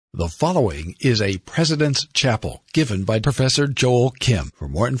The following is a President's Chapel given by Professor Joel Kim. For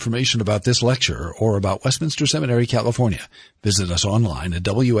more information about this lecture or about Westminster Seminary, California, visit us online at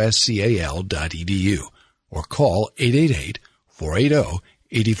wscal.edu or call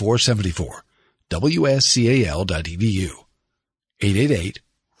 888-480-8474. wscal.edu.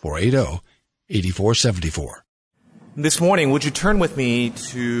 888-480-8474. This morning, would you turn with me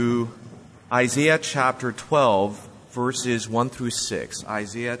to Isaiah chapter 12, verses 1 through 6.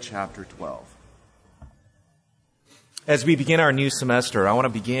 Isaiah chapter 12. As we begin our new semester, I want to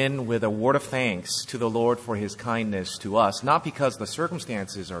begin with a word of thanks to the Lord for His kindness to us, not because the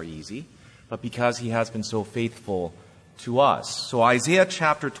circumstances are easy, but because He has been so faithful to us. So Isaiah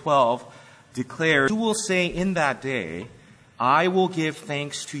chapter 12 declares, "You will say in that day, I will give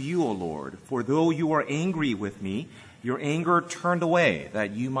thanks to you, O Lord, for though you are angry with me, your anger turned away,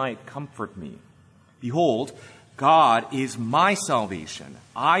 that you might comfort me. Behold, God is my salvation.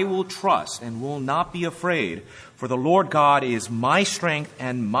 I will trust and will not be afraid, for the Lord God is my strength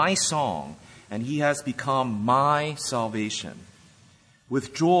and my song, and He has become my salvation.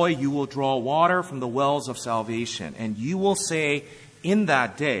 With joy you will draw water from the wells of salvation, and you will say in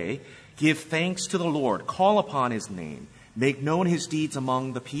that day, give thanks to the Lord, call upon His name, make known His deeds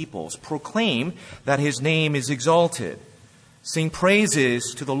among the peoples, proclaim that His name is exalted. Sing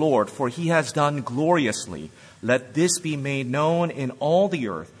praises to the Lord, for He has done gloriously. Let this be made known in all the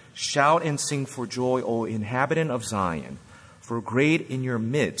earth. Shout and sing for joy, O inhabitant of Zion, for great in your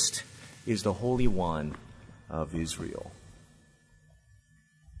midst is the Holy One of Israel."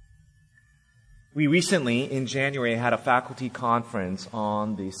 We recently, in January, had a faculty conference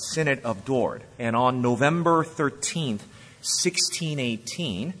on the Synod of Dort, and on November 13th,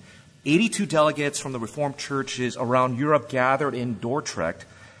 1618, 82 delegates from the Reformed churches around Europe gathered in Dordrecht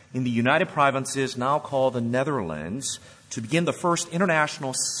in the United Provinces, now called the Netherlands, to begin the first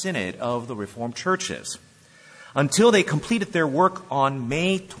international synod of the Reformed churches. Until they completed their work on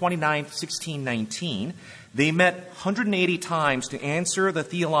May 29, 1619, they met 180 times to answer the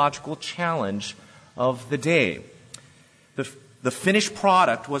theological challenge of the day. The finished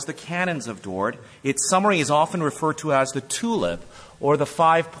product was the Canons of Dort. Its summary is often referred to as the TULIP, or the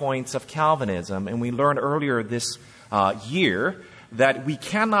 5 points of Calvinism. And we learned earlier this year that we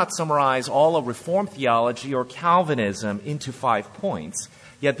cannot summarize all of Reformed theology or Calvinism into 5 points,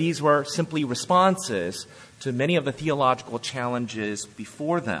 yet these were simply responses to many of the theological challenges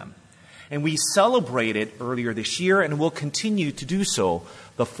before them. And we celebrated earlier this year, and will continue to do so,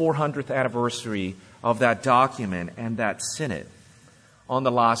 the 400th anniversary of that document and that synod. On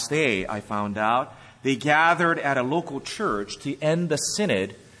the last day, I found out, they gathered at a local church to end the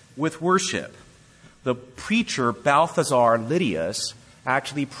synod with worship. The preacher, Balthazar Lydius,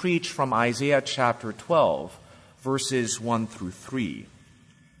 actually preached from Isaiah chapter 12, verses 1 through 3.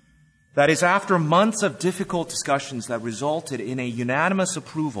 That is, after months of difficult discussions that resulted in a unanimous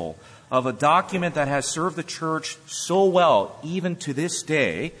approval of a document that has served the church so well even to this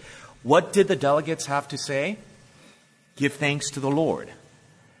day, what did the delegates have to say? Give thanks to the Lord.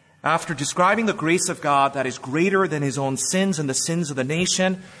 After describing the grace of God that is greater than his own sins and the sins of the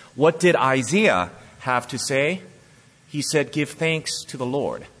nation, what did Isaiah have to say? He said, give thanks to the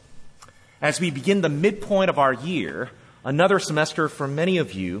Lord. As we begin the midpoint of our year, another semester for many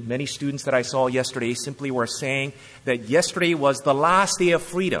of you, many students that I saw yesterday simply were saying that yesterday was the last day of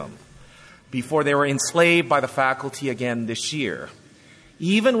freedom before they were enslaved by the faculty again this year.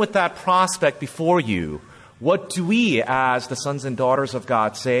 Even with that prospect before you, what do we as the sons and daughters of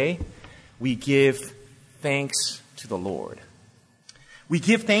God say? We give thanks to the Lord. We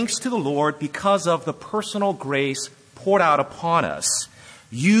give thanks to the Lord because of the personal grace poured out upon us.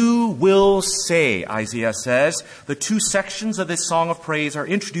 You will say, Isaiah says. The two sections of this song of praise are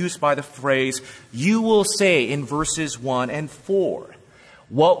introduced by the phrase, you will say, in verses 1 and 4.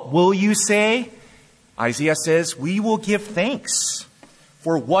 What will you say? Isaiah says, we will give thanks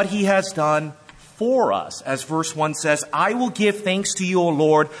for what he has done for us. As verse 1 says, I will give thanks to you, O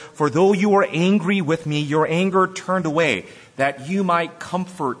Lord, for though you were angry with me, your anger turned away, that you might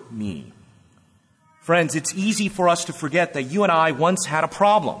comfort me. Friends, it's easy for us to forget that you and I once had a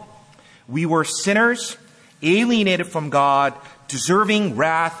problem. We were sinners, alienated from God, deserving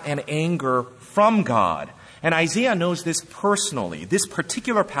wrath and anger from God. And Isaiah knows this personally. This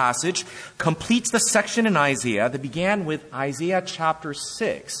particular passage completes the section in Isaiah that began with Isaiah chapter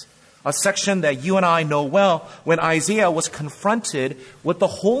 6, a section that you and I know well, when Isaiah was confronted with the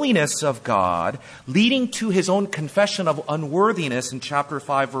holiness of God, leading to his own confession of unworthiness in chapter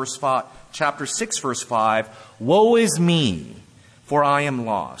 6, verse 5. Woe is me, for I am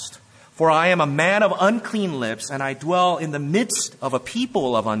lost. For I am a man of unclean lips, and I dwell in the midst of a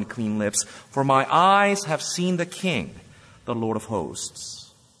people of unclean lips, for my eyes have seen the King, the Lord of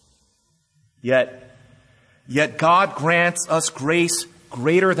hosts. Yet God grants us grace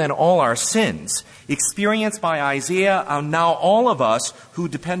greater than all our sins, experienced by Isaiah and now all of us who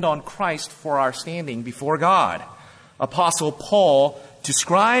depend on Christ for our standing before God. Apostle Paul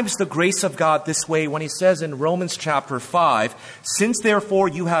describes the grace of God this way when he says in Romans chapter 5, "Since therefore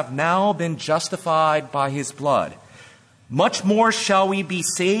you have now been justified by his blood, much more shall we be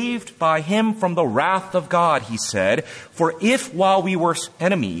saved by him from the wrath of God," he said. "For if while we were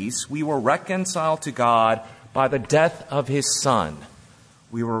enemies, we were reconciled to God by the death of his Son,"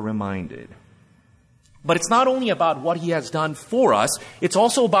 we were reminded. But it's not only about what he has done for us, it's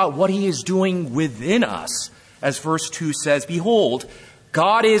also about what he is doing within us. As verse 2 says, "Behold,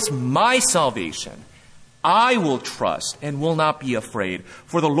 God is my salvation. I will trust and will not be afraid.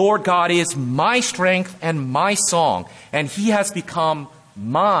 For the Lord God is my strength and my song, and he has become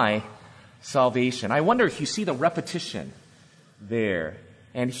my salvation." I wonder if you see the repetition there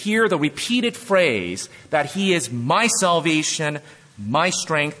and hear the repeated phrase that he is my salvation, my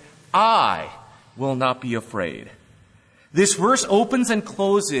strength. I will not be afraid. This verse opens and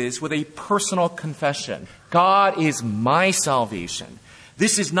closes with a personal confession. God is my salvation.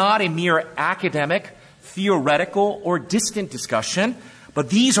 This is not a mere academic, theoretical, or distant discussion, but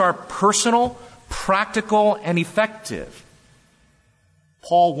these are personal, practical, and effective.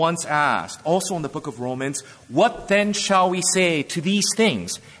 Paul once asked, also in the book of Romans, "What then shall we say to these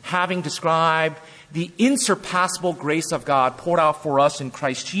things, having described the insurpassable grace of God poured out for us in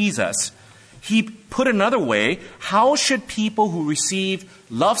Christ Jesus?" He put another way, how should people who receive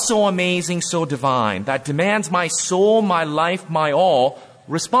love so amazing, so divine, that demands my soul, my life, my all,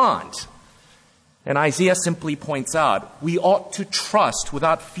 respond? And Isaiah simply points out, we ought to trust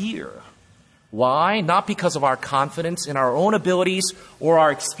without fear. Why? Not because of our confidence in our own abilities or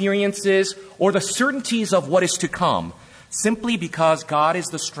our experiences or the certainties of what is to come, simply because God is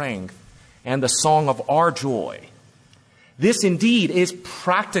the strength and the song of our joy. This indeed is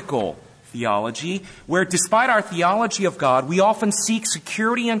practical theology, where despite our theology of God, we often seek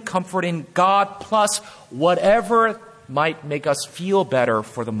security and comfort in God plus whatever might make us feel better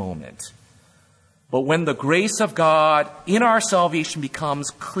for the moment. But when the grace of God in our salvation becomes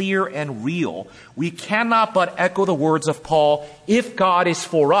clear and real, we cannot but echo the words of Paul, "If God is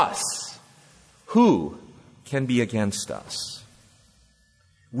for us, who can be against us?"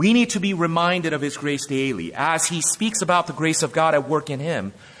 We need to be reminded of his grace daily. As he speaks about the grace of God at work in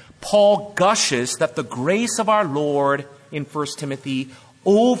him, Paul gushes that the grace of our Lord in 1 Timothy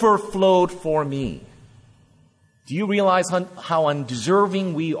overflowed for me. Do you realize how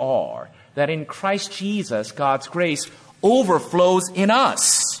undeserving we are, that in Christ Jesus, God's grace overflows in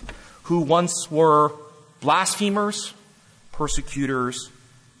us, who once were blasphemers, persecutors,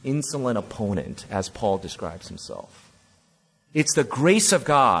 insolent opponent, as Paul describes himself? It's the grace of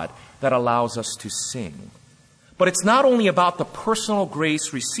God that allows us to sing. But it's not only about the personal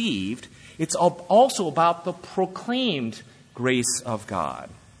grace received, it's also about the proclaimed grace of God.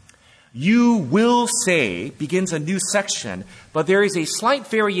 "You will say" begins a new section, but there is a slight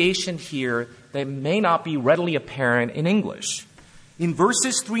variation here that may not be readily apparent in English. In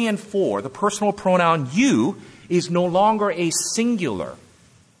verses 3 and 4, the personal pronoun "you" is no longer a singular,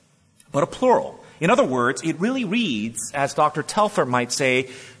 but a plural. In other words, it really reads, as Dr. Telford might say,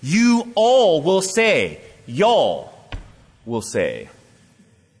 "You all will say," y'all will say.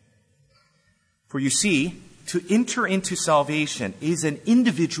 For you see, to enter into salvation is an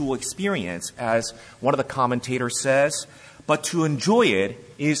individual experience, as one of the commentators says, but to enjoy it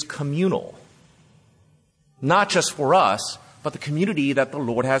is communal. Not just for us, but the community that the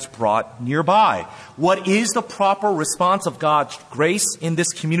Lord has brought nearby. What is the proper response of God's grace in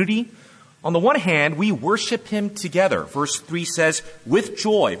this community? On the one hand, we worship him together. Verse 3 says, with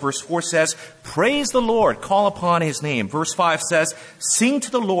joy. Verse 4 says, praise the Lord, call upon his name. Verse 5 says, sing to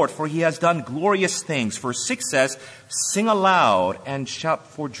the Lord, for he has done glorious things. Verse 6 says, sing aloud and shout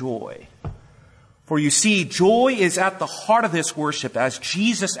for joy. For you see, joy is at the heart of this worship, as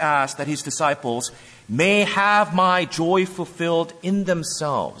Jesus asked that his disciples may have my joy fulfilled in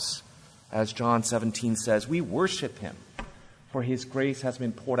themselves. As John 17 says, we worship him, for his grace has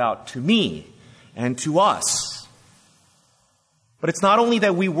been poured out to me and to us. But it's not only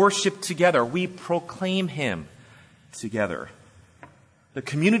that we worship together, we proclaim him together. The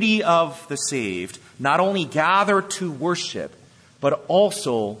community of the saved not only gather to worship, but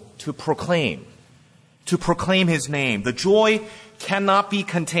also to proclaim to proclaim his name. The joy cannot be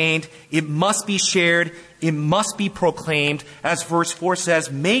contained. It must be shared. It must be proclaimed. As verse 4 says,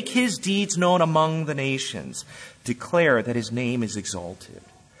 make his deeds known among the nations. Declare that his name is exalted.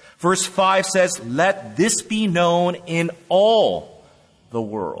 Verse 5 says, let this be known in all the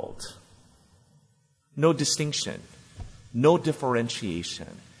world. No distinction, no differentiation.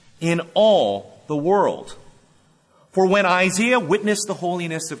 In all the world. For when Isaiah witnessed the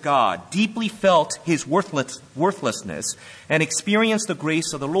holiness of God, deeply felt his worthlessness, and experienced the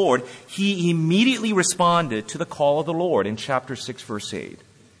grace of the Lord, he immediately responded to the call of the Lord in chapter 6, verse 8.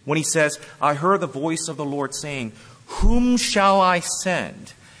 When he says, I heard the voice of the Lord saying, whom shall I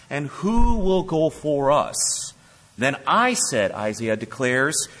send, and who will go for us? Then I said, Isaiah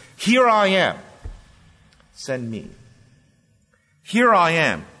declares, here I am, send me. Here I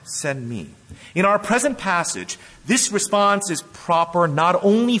am, send me. In our present passage, this response is proper not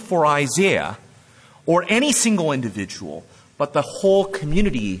only for Isaiah or any single individual, but the whole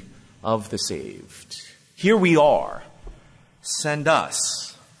community of the saved. Here we are. Send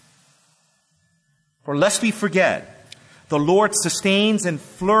us. For lest we forget, the Lord sustains and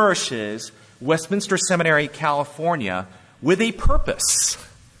flourishes Westminster Seminary, California, with a purpose.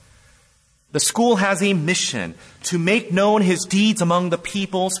 The school has a mission to make known his deeds among the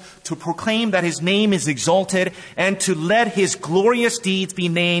peoples, to proclaim that his name is exalted, and to let his glorious deeds be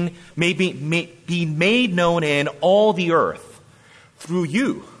made known in all the earth through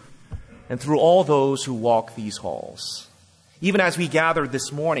you and through all those who walk these halls. Even as we gathered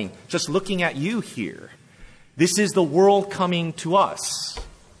this morning, just looking at you here, this is the world coming to us.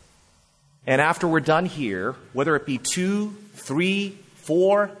 And after we're done here, whether it be 2, 3,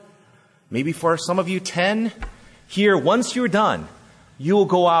 4, maybe for some of you 10, here, once you're done, you will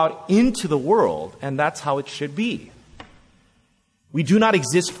go out into the world, and that's how it should be. We do not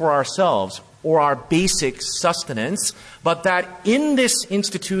exist for ourselves or our basic sustenance, but that in this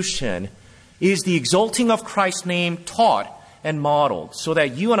institution is the exalting of Christ's name taught and modeled, so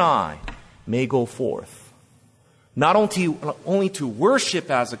that you and I may go forth, not only to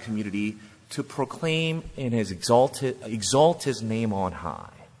worship as a community, to proclaim and exalt his name on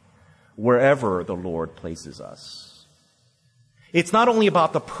high, wherever the Lord places us. It's not only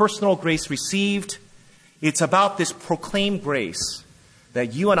about the personal grace received, it's about this proclaimed grace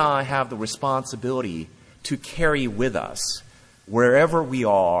that you and I have the responsibility to carry with us wherever we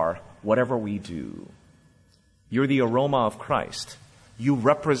are, whatever we do. You're the aroma of Christ. You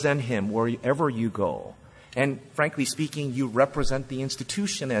represent him wherever you go. And frankly speaking, you represent the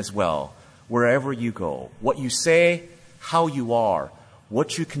institution as well, wherever you go. What you say, how you are,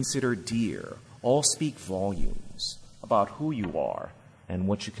 what you consider dear, all speak volumes about who you are and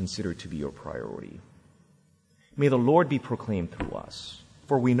what you consider to be your priority. May the Lord be proclaimed through us,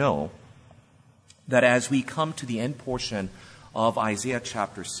 for we know that as we come to the end portion of Isaiah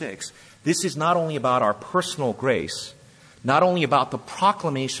chapter 6, this is not only about our personal grace, not only about the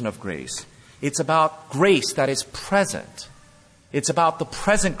proclamation of grace, it's about grace that is present. It's about the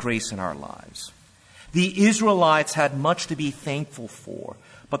present grace in our lives. The Israelites had much to be thankful for,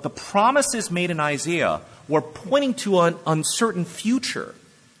 but the promises made in Isaiah were pointing to an uncertain future.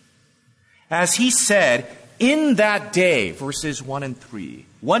 As he said, in that day, verses 1 and 3,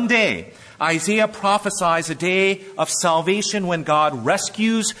 one day, Isaiah prophesies a day of salvation when God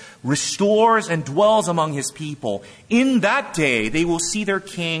rescues, restores, and dwells among his people. In that day, they will see their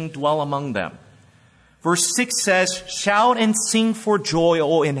king dwell among them. Verse 6 says, shout and sing for joy,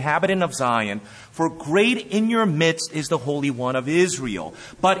 O inhabitant of Zion, for great in your midst is the Holy One of Israel.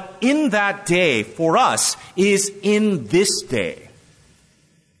 But in that day, for us, is in this day.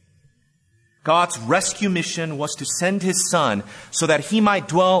 God's rescue mission was to send his Son so that he might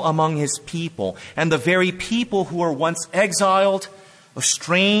dwell among his people. And the very people who were once exiled,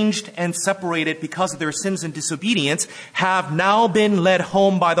 estranged, and separated because of their sins and disobedience have now been led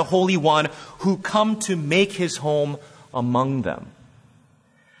home by the Holy One who come to make his home among them.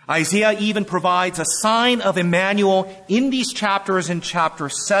 Isaiah even provides a sign of Emmanuel in these chapters in chapter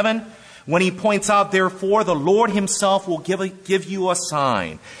 7 when he points out, therefore, the Lord himself will give you a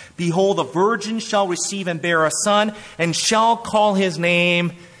sign. Behold, the virgin shall receive and bear a son, and shall call his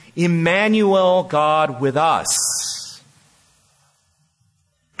name Emmanuel, God with us.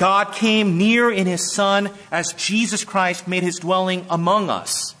 God came near in his Son as Jesus Christ made his dwelling among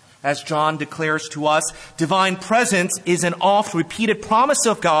us. As John declares to us, divine presence is an oft-repeated promise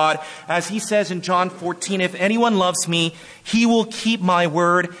of God. As he says in John 14, if anyone loves me, he will keep my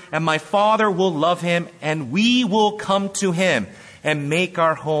word, and my Father will love him, and we will come to him and make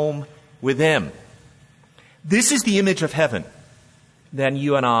our home with him. This is the image of heaven that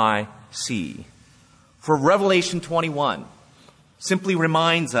you and I see. For Revelation 21 simply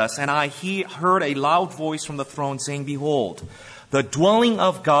reminds us, and I heard a loud voice from the throne saying, "Behold, the dwelling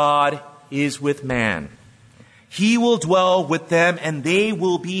of God is with man. He will dwell with them, and they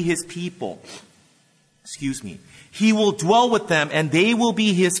will be his people." He will dwell with them, and they will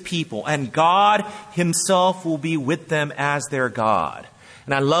be his people, and God himself will be with them as their God.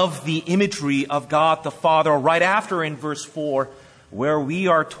 And I love the imagery of God the Father right after in verse 4, where we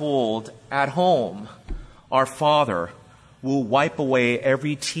are told, at home, our Father will wipe away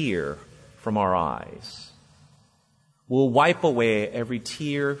every tear from our eyes. Will wipe away every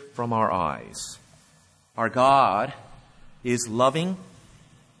tear from our eyes. Our God is loving,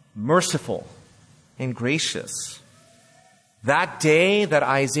 merciful, and gracious. That day that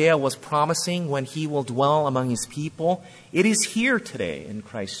Isaiah was promising when he will dwell among his people, it is here today in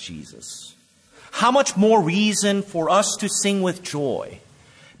Christ Jesus. How much more reason for us to sing with joy,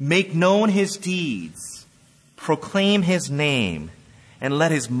 make known his deeds, proclaim his name, and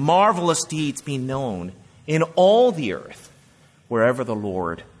let his marvelous deeds be known in all the earth, wherever the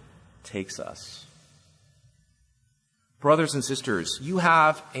Lord takes us. Brothers and sisters, you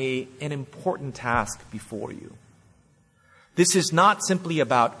have an important task before you. This is not simply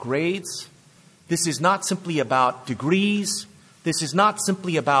about grades. This is not simply about degrees. This is not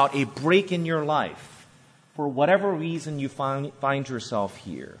simply about a break in your life for whatever reason you find yourself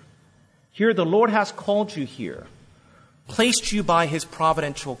here. Here, the Lord has called you here, placed you by his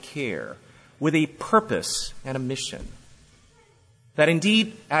providential care with a purpose and a mission. That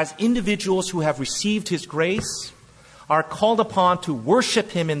indeed, as individuals who have received his grace, are called upon to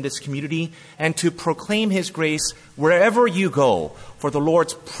worship him in this community and to proclaim his grace wherever you go. For the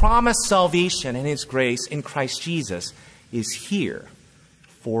Lord's promised salvation and his grace in Christ Jesus is here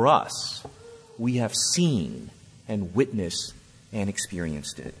for us. We have seen and witnessed and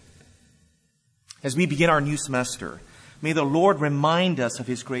experienced it. As we begin our new semester, may the Lord remind us of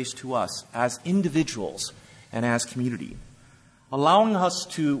his grace to us as individuals and as community, allowing us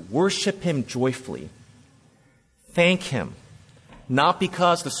to worship him joyfully. Thank him, not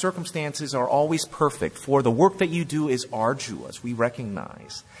because the circumstances are always perfect, for the work that you do is arduous, we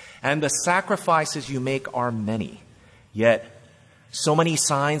recognize, and the sacrifices you make are many. Yet, so many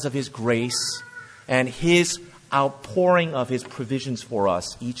signs of his grace and his outpouring of his provisions for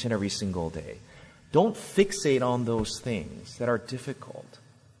us each and every single day. Don't fixate on those things that are difficult.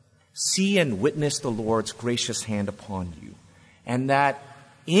 See and witness the Lord's gracious hand upon you, and that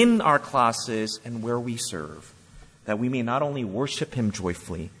in our classes and where we serve, that we may not only worship him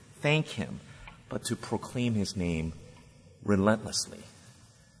joyfully, thank him, but to proclaim his name relentlessly.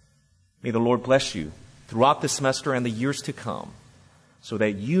 May the Lord bless you throughout this semester and the years to come, so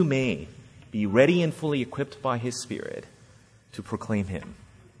that you may be ready and fully equipped by his Spirit to proclaim him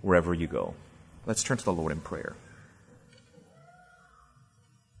wherever you go. Let's turn to the Lord in prayer.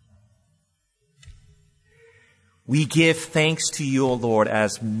 We give thanks to you, O Lord,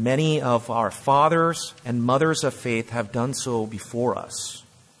 as many of our fathers and mothers of faith have done so before us.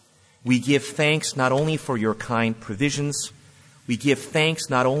 We give thanks not only for your kind provisions, we give thanks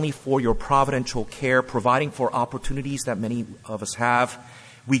not only for your providential care, providing for opportunities that many of us have.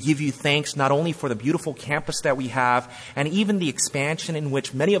 We give you thanks not only for the beautiful campus that we have, and even the expansion in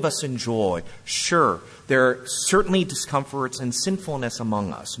which many of us enjoy. Sure, there are certainly discomforts and sinfulness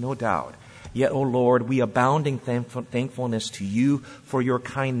among us, no doubt. Yet, O Lord, we abound in thankfulness to you for your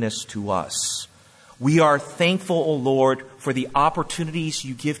kindness to us. We are thankful, O Lord, for the opportunities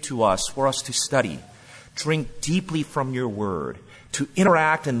you give to us for us to study, drink deeply from your word, to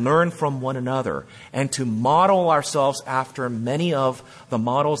interact and learn from one another, and to model ourselves after many of the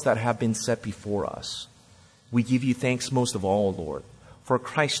models that have been set before us. We give you thanks most of all, O Lord, for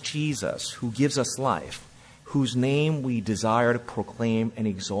Christ Jesus, who gives us life, whose name we desire to proclaim and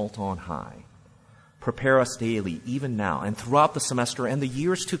exalt on high. Prepare us daily, even now, and throughout the semester and the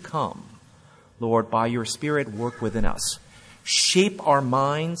years to come. Lord, by your Spirit, work within us. Shape our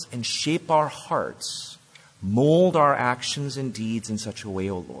minds and shape our hearts. Mold our actions and deeds in such a way,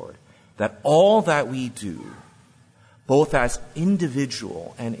 O Lord, that all that we do, both as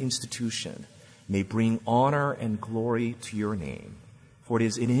individual and institution, may bring honor and glory to your name. For it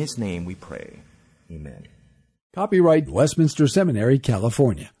is in his name we pray. Amen. Copyright Westminster Seminary,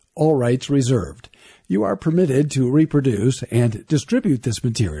 California. All rights reserved. You are permitted to reproduce and distribute this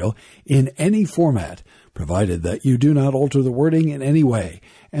material in any format, provided that you do not alter the wording in any way,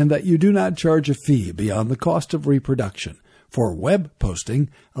 and that you do not charge a fee beyond the cost of reproduction. For web posting,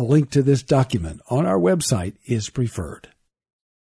 a link to this document on our website is preferred.